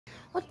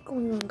What's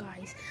going on,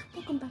 guys?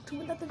 Welcome back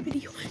to another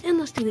video, and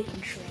let's do the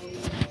intro.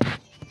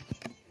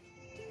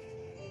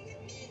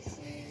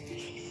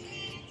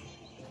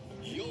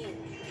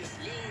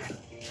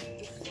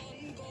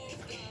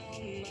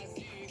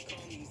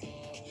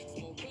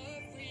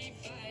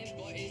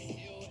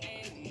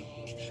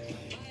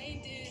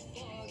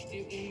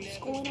 What's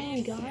going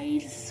on,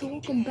 guys? So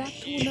welcome back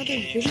to another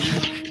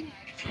video.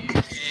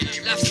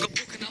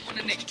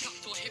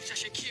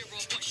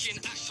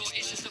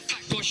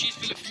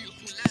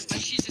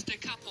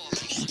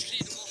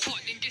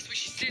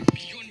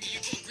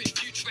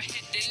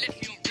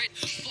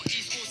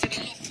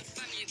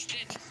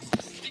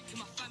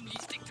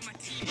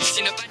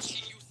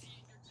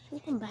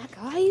 Welcome back,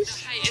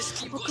 guys.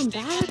 Welcome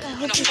back. I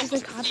hope this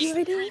isn't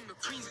copyrighted,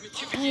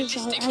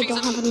 because I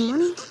don't have any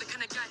money.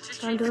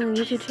 So I'm doing a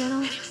YouTube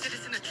channel.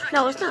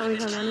 No, it's not really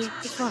for money.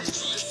 It's fun.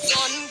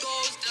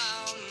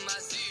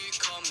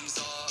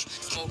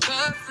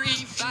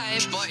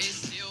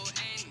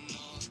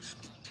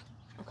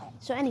 Okay,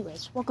 so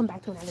anyways, welcome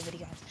back to another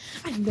video, guys.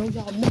 I know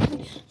y'all missed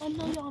me. I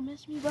know y'all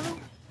missed me, bro.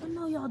 I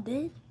know y'all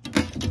did.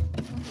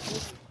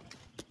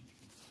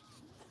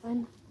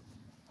 Fun.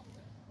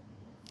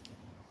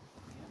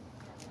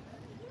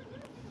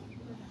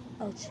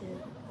 Oh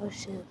shoot, oh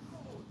shoot.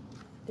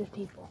 There's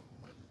people.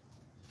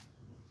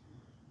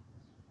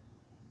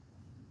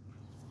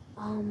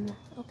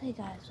 Okay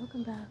guys,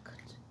 welcome back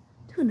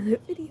to another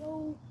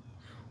video.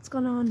 What's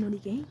going on, Nutty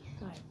Gang?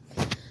 Alright,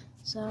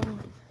 so,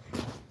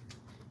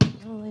 I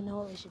don't really know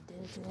what we should do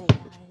today,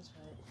 guys,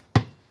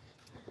 but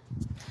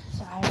it's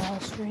an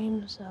IRL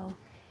stream, so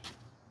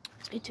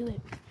let's get to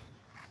it.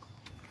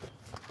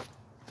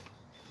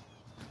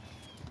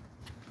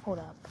 Hold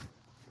up.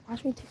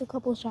 Watch me take a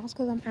couple of shots,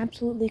 because I'm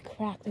absolutely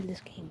cracked in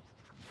this game.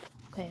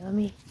 Okay,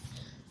 okay,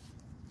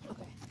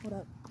 hold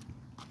up.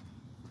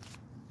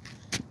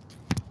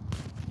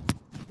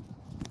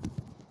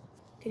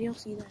 Can y'all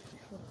see that?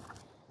 Hold up.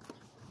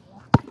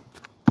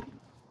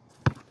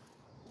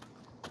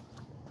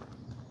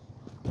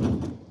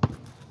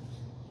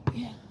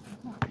 Yeah.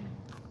 No.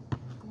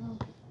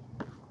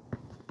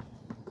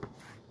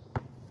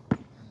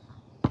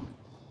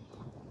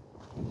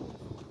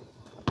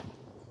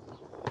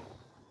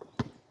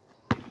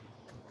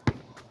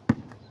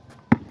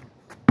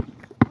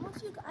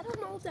 I don't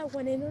know if that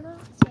went in or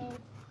not, so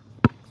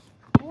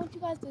I want you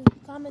guys to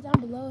comment down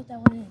below if that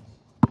went in.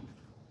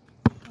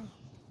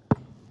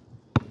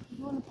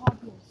 You want to pause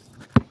this?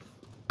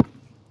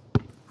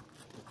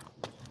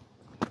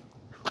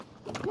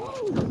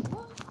 Whoa!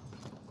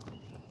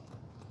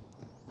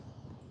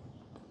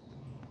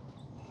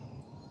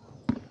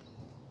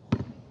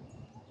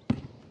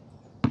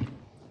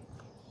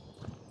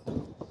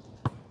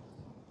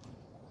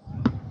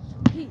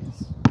 Please.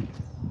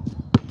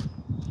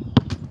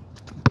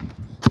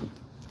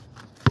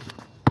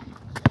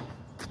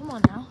 Come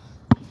on now.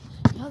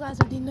 Y'all guys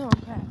already know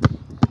I'm cracked.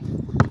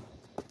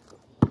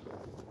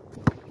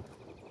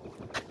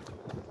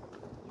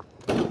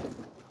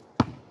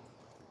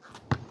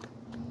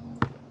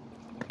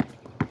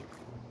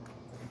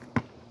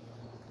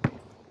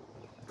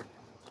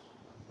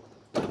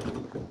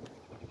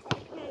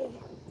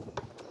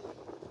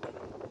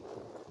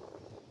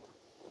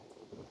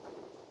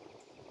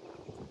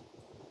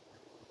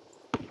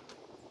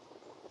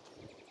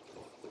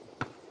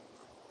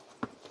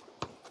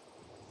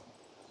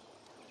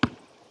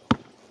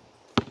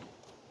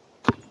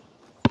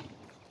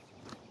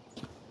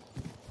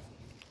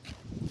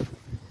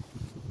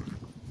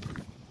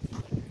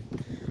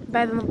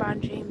 Better than LeBron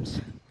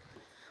James.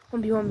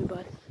 1v1 me,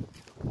 bud.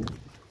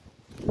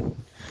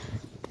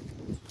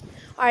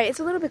 Alright, it's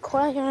a little bit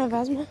cold out here in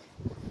Vesma.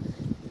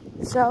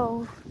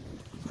 So,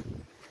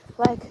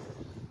 like,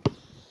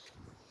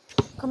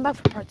 come back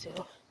for part 2.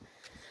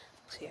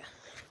 So, yeah.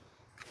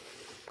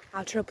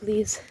 Outro,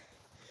 please.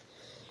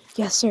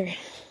 Yes, sir.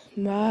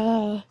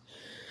 My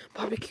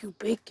barbecue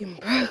bacon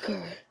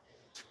burger.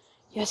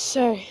 Yes,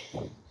 sir.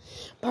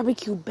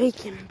 Barbecue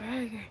bacon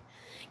burger.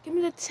 Give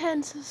me the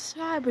 10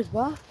 subscribers,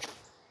 bro.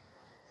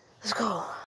 Let's go.